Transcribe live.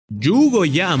Juugo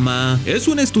Yama es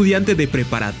un estudiante de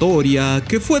preparatoria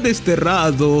que fue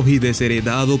desterrado y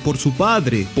desheredado por su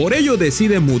padre. Por ello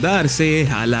decide mudarse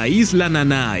a la Isla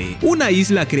Nanae, una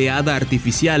isla creada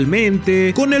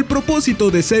artificialmente con el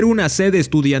propósito de ser una sede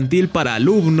estudiantil para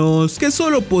alumnos que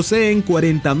solo poseen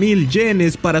 40.000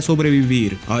 yenes para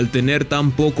sobrevivir. Al tener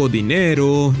tan poco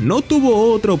dinero, no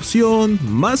tuvo otra opción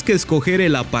más que escoger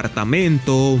el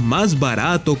apartamento más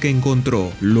barato que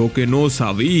encontró. Lo que no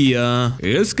sabía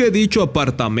es que dicho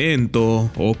apartamento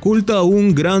oculta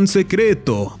un gran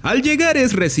secreto. Al llegar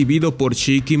es recibido por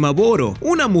Chikis,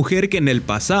 una mujer que en el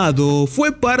pasado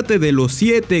fue parte de los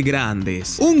 7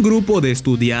 grandes, un grupo de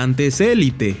estudiantes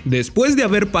élite. Después de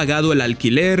haber pagado el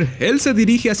alquiler, él se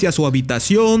dirige hacia su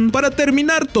habitación para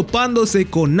terminar topándose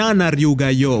con Nana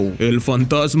Ryuugajou, el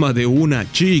fantasma de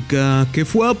una chica que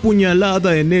fue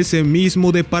apuñalada en ese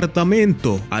mismo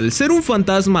departamento. Al ser un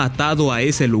fantasma atado a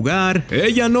ese lugar,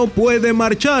 ella no puede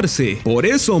marcharse. Por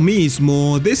eso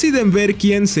mismo, deciden ver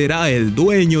quién será el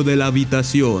dueño de la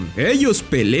habitación. Ellos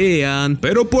pelean,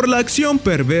 pero por la acción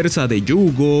perversa de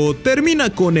Juugo, termina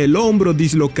con el hombro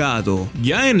dislocado.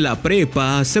 Ya en la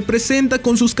prepa, se presenta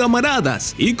con sus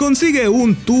camaradas y consigue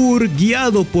un tour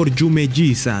guiado por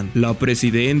Yumeji-san, la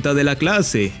presidenta de la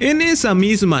clase. En esa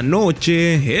misma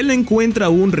noche, él encuentra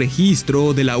un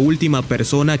registro de la última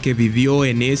persona que vivió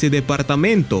en ese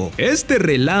departamento. Este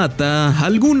relata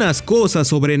algunas cosas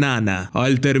sobre Nana.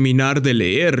 Al terminar de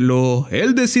leerlo,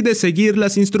 él decide seguir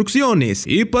las instrucciones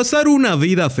y pasar una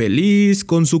vida feliz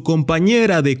con su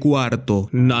compañera de cuarto.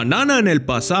 Nanana en el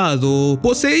pasado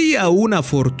poseía una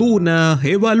fortuna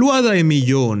evaluada en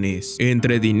millones,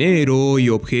 entre dinero y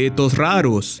objetos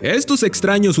raros. Estos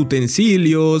extraños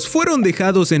utensilios fueron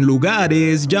dejados en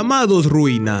lugares llamados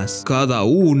ruinas. Cada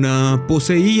una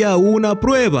poseía una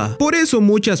prueba. Por eso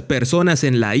muchas personas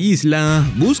en la isla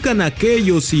buscan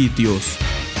aquellos sitios.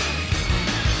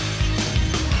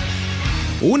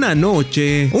 Una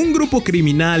noche, un grupo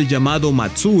criminal llamado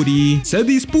Matsuri se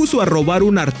dispuso a robar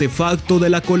un artefacto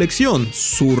de la colección.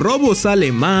 Su robo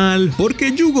sale mal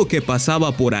porque Juugo, que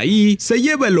pasaba por ahí, se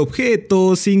lleva el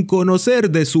objeto sin conocer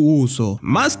de su uso.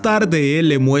 Más tarde él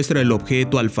le muestra el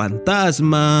objeto al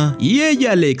fantasma y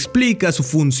ella le explica su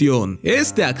función.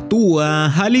 Este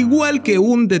actúa al igual que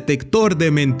un detector de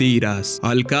mentiras.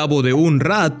 Al cabo de un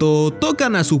rato,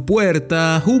 tocan a su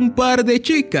puerta un par de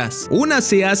chicas. Una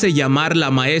se hace llamar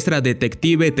la maestra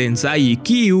detective Tensai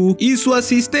Kyu y su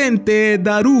asistente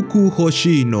Daruku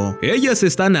Hoshino. Ellas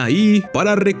están ahí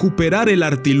para recuperar el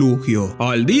artilugio.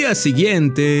 Al día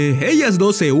siguiente, ellas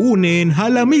dos se unen a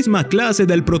la misma clase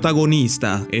del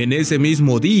protagonista. En ese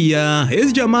mismo día,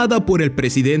 es llamada por el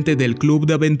presidente del club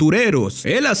de aventureros.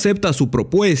 Él acepta su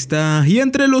propuesta y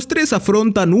entre los tres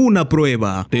afrontan una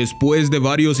prueba. Después de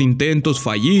varios intentos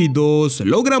fallidos,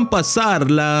 logran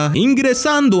pasarla,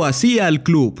 ingresando así al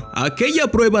club. Aquella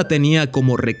prueba tenía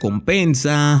como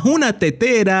recompensa una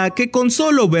tetera que con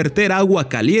solo verter agua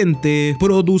caliente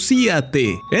producía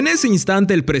té. En ese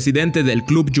instante el presidente del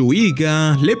club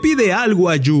Yuiga le pide algo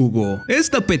a Juugo.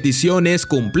 Esta petición es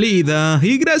cumplida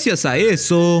y gracias a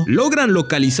eso logran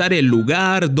localizar el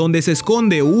lugar donde se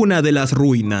esconde una de las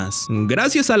ruinas.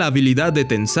 Gracias a la habilidad de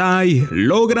Tensai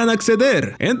logran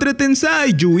acceder. Entre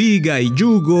Tensai, Yuiga y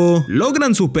Juugo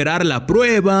logran superar la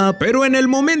prueba, pero en el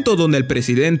momento donde el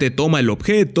presidente toma el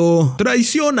objeto,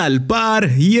 traiciona al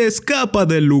par y escapa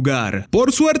del lugar.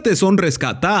 Por suerte son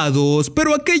rescatados,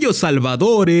 pero aquellos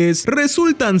salvadores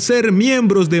resultan ser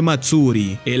miembros de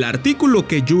Matsuri. El artículo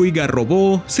que Yuiga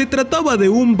robó se trataba de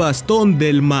un bastón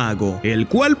del mago, el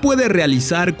cual puede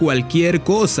realizar cualquier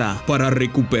cosa. Para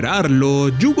recuperarlo,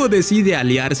 Juugo decide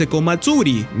aliarse con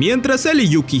Matsuri. Mientras él y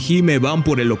Yukihime van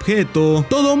por el objeto,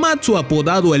 Todomatsu,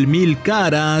 apodado el Mil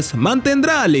Caras,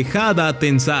 mantendrá alejada a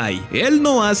Tensai. Él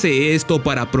no hace esto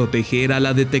para proteger a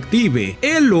la detective,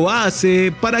 él lo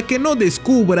hace para que no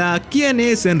descubra quién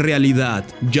es en realidad.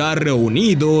 Ya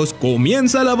reunidos,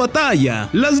 comienza la batalla.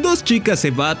 Las dos chicas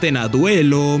se baten a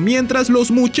duelo mientras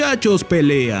los muchachos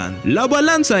pelean. La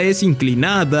balanza es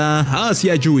inclinada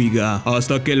hacia Yuiga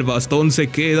hasta que el bastón se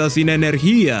queda sin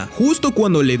energía. Justo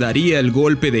cuando le daría el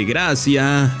golpe de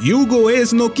gracia, Juugo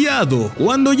es noqueado.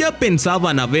 Cuando ya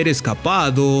pensaban haber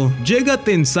escapado, llega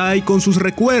Tensai con sus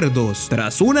recuerdos.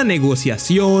 Tras una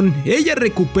negociación, ella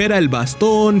recupera el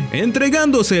bastón,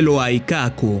 entregándoselo a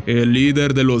Ikaku, el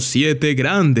líder de los 7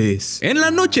 grandes. En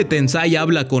la noche Tensai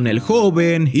habla con el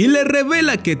joven y le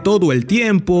revela que todo el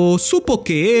tiempo supo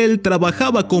que él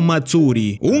trabajaba con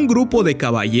Matsuri, un grupo de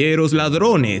caballeros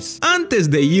ladrones. Antes Antes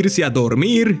de irse a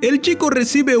dormir, el chico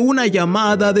recibe una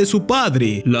llamada de su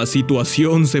padre. La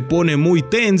situación se pone muy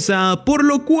tensa, por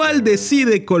lo cual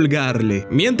decide colgarle.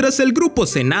 Mientras el grupo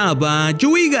cenaba,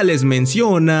 Yuiga les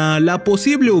menciona la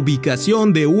posible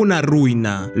ubicación de una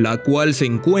ruina, la cual se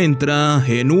encuentra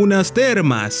en unas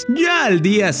termas. Ya al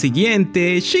día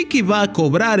siguiente, Shiki va a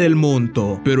cobrar el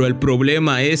monto, pero el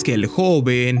problema es que el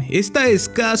joven está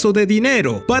escaso de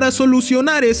dinero. Para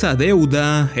solucionar esa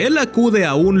deuda, él acude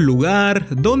a un lugar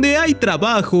donde hay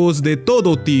trabajos de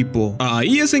todo tipo.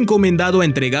 Ahí es encomendado a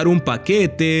entregar un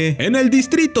paquete en el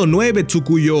distrito 9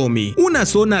 Tsukuyomi, una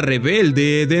zona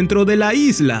rebelde dentro de la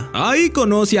isla. Ahí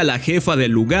conoce a la jefa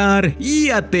del lugar y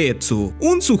a Tetsu,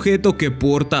 un sujeto que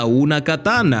porta una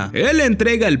katana. Él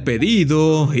entrega el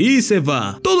pedido y se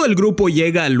va. Todo el grupo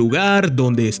llega al lugar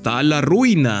donde está la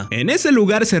ruina. En ese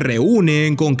lugar se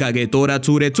reúnen con Kagetora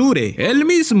Tsuretsure, el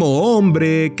mismo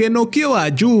hombre que noqueó a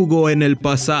Juugo en el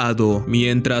pasado.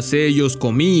 Mientras ellos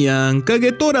comían,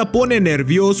 Kagetora pone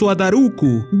nervioso a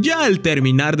Daruku. Ya al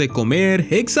terminar de comer,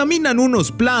 examinan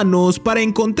unos planos para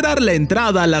encontrar la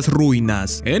entrada a las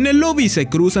ruinas. En el lobby se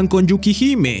cruzan con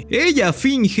Yukihime. Ella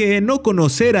finge no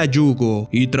conocer a Juugo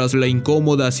y tras la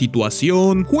incómoda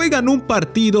situación, juegan un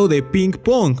partido de ping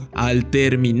pong. Al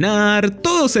terminar,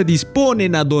 todos se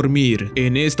disponen a dormir.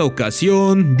 En esta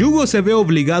ocasión, Juugo se ve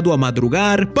obligado a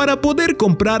madrugar para poder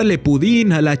comprarle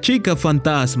pudín a la chica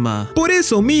fantasma. Por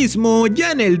eso mismo,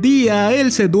 ya en el día,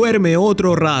 él se duerme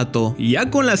otro rato. Ya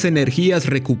con las energías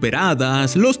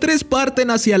recuperadas, los tres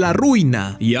parten hacia la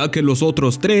ruina, ya que los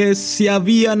otros tres se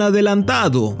habían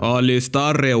adelantado. Al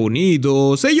estar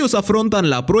reunidos, ellos afrontan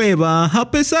la prueba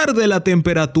a pesar de la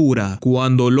temperatura.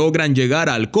 Cuando logran llegar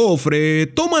al cofre,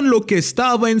 toman lo que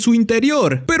estaba en su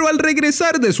interior, pero al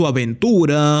regresar de su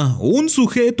aventura, un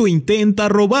sujeto intenta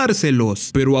robárselos,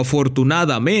 pero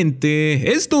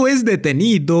afortunadamente esto es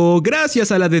detenido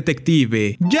gracias a la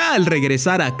detective. Ya al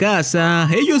regresar a casa,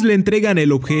 ellos le entregan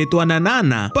el objeto a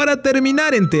Nanana, para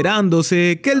terminar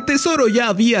enterándose que el tesoro ya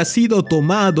había sido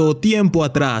tomado tiempo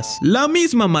atrás. La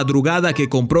misma madrugada que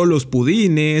compró los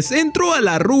pudines, entró a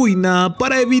la ruina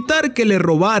para evitar que le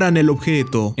robaran el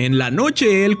objeto. En la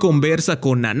noche él conversa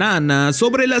con Nanana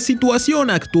sobre la situación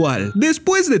actual.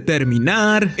 Después de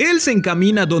terminar, él se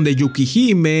encamina donde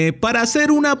Yukihime para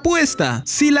hacer una apuesta.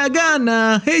 Si la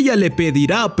gana, ella le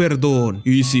pedirá perdón,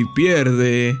 y si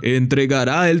pierde,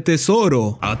 entregará el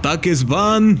tesoro. Ataques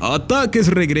van, ataques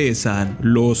regresan.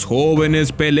 Los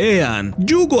jóvenes pelean.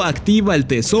 Juugo activa el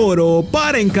tesoro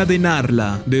para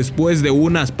encadenarla. Después de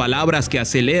unas palabras que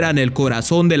aceleran el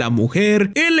corazón de la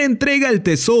mujer, él entrega el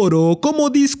tesoro como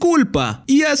disculpa,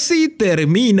 y así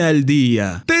termina el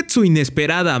día. Tetsu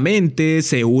inesperadamente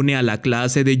se une a la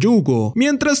clase de Juugo.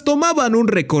 Mientras tomaban un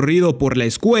recorrido por la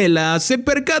escuela, se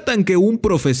percatan que un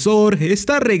profesor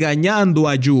está regañando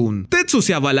a Jun. Tetsu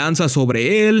se abalanza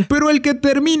sobre él, pero el que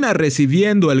termina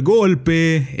recibiendo el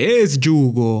golpe es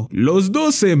Juugo. Los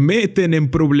dos se meten en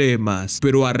problemas,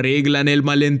 pero arreglan el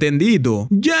malentendido.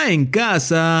 Ya en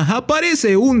casa,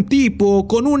 aparece un tipo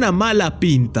con una mala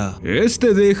pinta.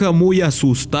 Este deja muy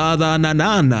asustada a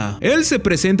Nanana. Él se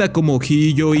presenta como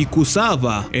Hiyo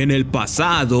Ikusawa. En el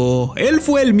pasado, él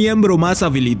fue el miembro más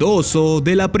habilidoso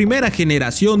de la primera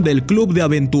generación del club de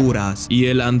aventuras y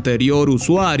el anterior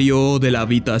usuario de la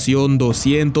habitación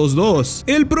 202.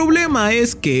 El problema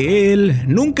es que él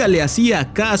nunca le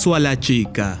hacía caso a la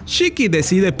chica. Shiki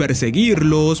decide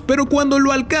perseguirlos, pero cuando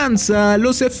lo alcanza,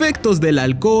 los efectos del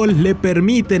alcohol le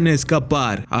permiten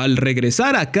escapar. Al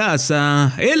regresar a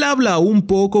casa, él habla un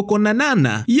poco con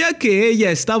Nanana, ya que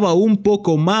ella estaba un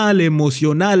poco mal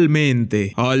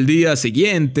emocionalmente. Al día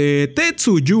siguiente,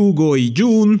 Tetsu, Juugo y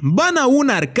Jun van a un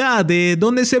arcade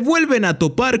donde se vuelven a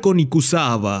topar con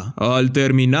Ikusawa. Al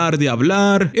terminar de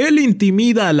hablar, él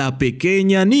intimida a la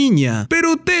pequeña niña,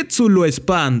 pero Tetsu lo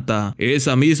espanta.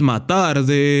 Esa misma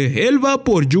tarde, él va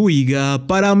por Yuiga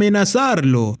para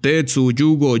amenazarlo. Tetsu,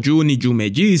 Juugo, Jun y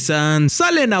Yumeji-san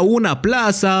salen a una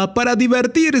plaza para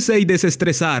divertirse y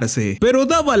desestresarse, pero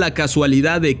daba la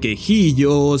casualidad de que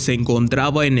Hiyo se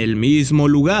encontraba en el mismo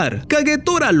lugar.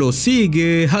 Kagetora lo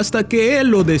sigue hasta que él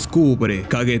lo descubre.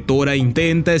 Kagetora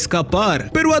intenta escapar,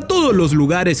 pero a todos los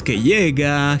lugares que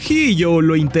llega, Hiyo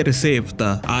lo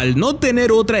intercepta. Al no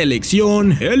tener otra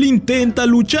elección, él intenta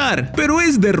luchar, pero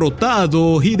es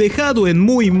derrotado y dejado en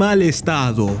muy mal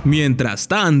estado. Mientras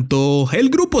tanto, el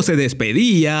grupo se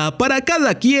despedía para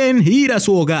cada quien ir a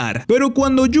su hogar, pero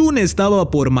cuando Jun estaba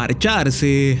por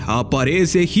marcharse,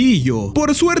 aparece Hiyo.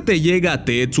 Por suerte llega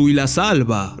Tetsu y la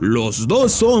salva. Los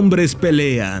dos hombres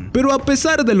pelean, pero a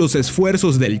pesar de los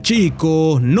esfuerzos del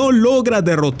chico, no logra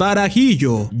derrotar a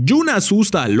Hiyo. Jun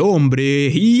asusta al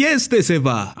hombre y este este se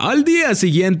va. Al día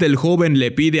siguiente el joven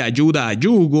le pide ayuda a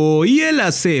Juugo y él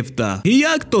acepta. Y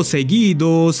acto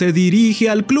seguido se dirige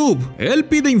al club. Él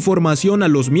pide información a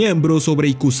los miembros sobre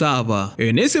Ikusawa.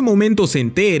 En ese momento se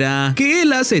entera que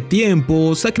él hace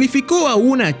tiempo sacrificó a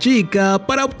una chica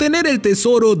para obtener el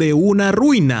tesoro de una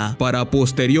ruina, para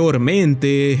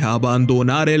posteriormente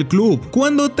abandonar el club.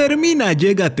 Cuando termina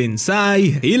llega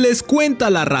Tensai y les cuenta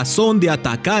la razón de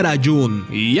atacar a Jun.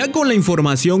 Y ya con la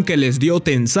información que les dio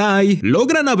Tensai,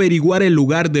 logran averiguar el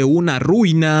lugar de una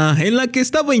ruina en la que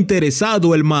estaba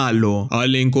interesado el malo.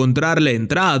 Al encontrar la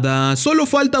entrada, solo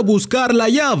falta buscar la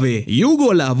llave.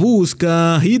 Juugo la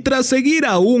busca y tras seguir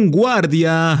a un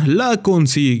guardia, la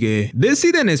consigue.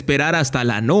 Deciden esperar hasta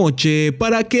la noche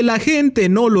para que la gente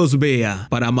no los vea.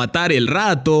 Para matar el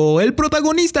rato, el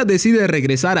protagonista decide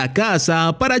regresar a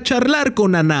casa para charlar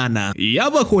con Nanana. Y ya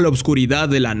bajo la oscuridad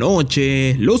de la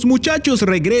noche, los muchachos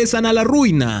regresan a la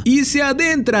ruina y se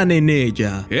adentran en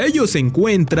ella. Ellos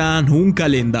encuentran un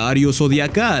calendario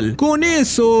zodiacal. Con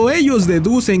eso, ellos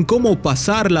deducen cómo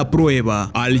pasar la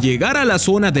prueba. Al llegar a la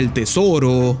zona del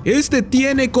tesoro, este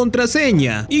tiene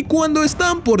contraseña y cuando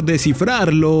están por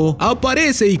descifrarlo,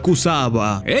 aparece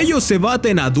Ikusawa. Ellos se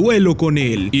baten a duelo con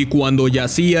él y cuando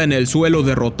yacía en el suelo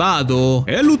derrotado,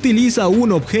 él utiliza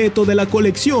un objeto de la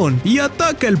colección y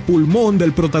ataca el pulmón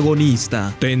del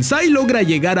protagonista. Tensai logra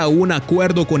llegar a un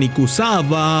acuerdo con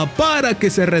Ikusawa para que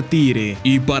se retire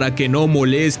y para que no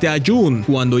moleste a Jun.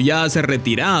 Cuando ya se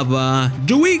retiraba,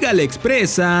 Yuiga le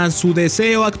expresa su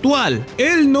deseo actual.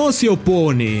 Él no se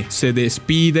opone, se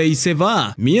despide y se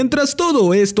va. Mientras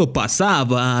todo esto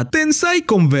pasaba, Tensai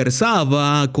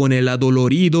conversaba con el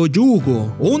adolorido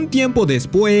Juugo. Un tiempo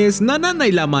después, Nanana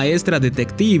y la maestra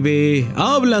detective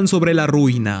hablan sobre la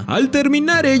ruina. Al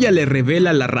terminar, ella le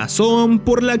revela la razón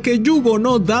por la que Juugo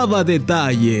no daba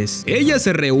detalles. Ella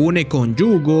se reúne con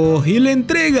Juugo y le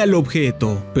entrega el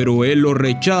objeto, pero él lo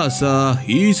rechaza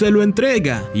y se lo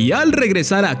entrega. Y al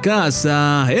regresar a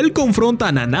casa, él confronta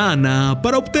a Nanana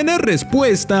para obtener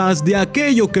respuestas de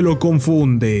aquello que lo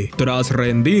confunde. Tras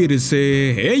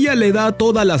rendirse, ella le da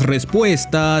todas las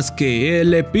respuestas que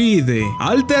él le pide.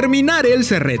 Al terminar, él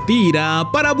se retira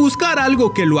para buscar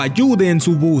algo que lo ayude en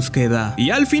su búsqueda. Y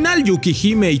al final,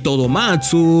 Yukihime y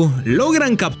Todomatsu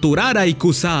logran capturar a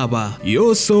Ikusawa.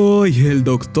 Yo soy el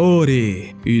Doctor.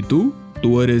 ¿Y tú?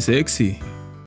 Tú eres sexy.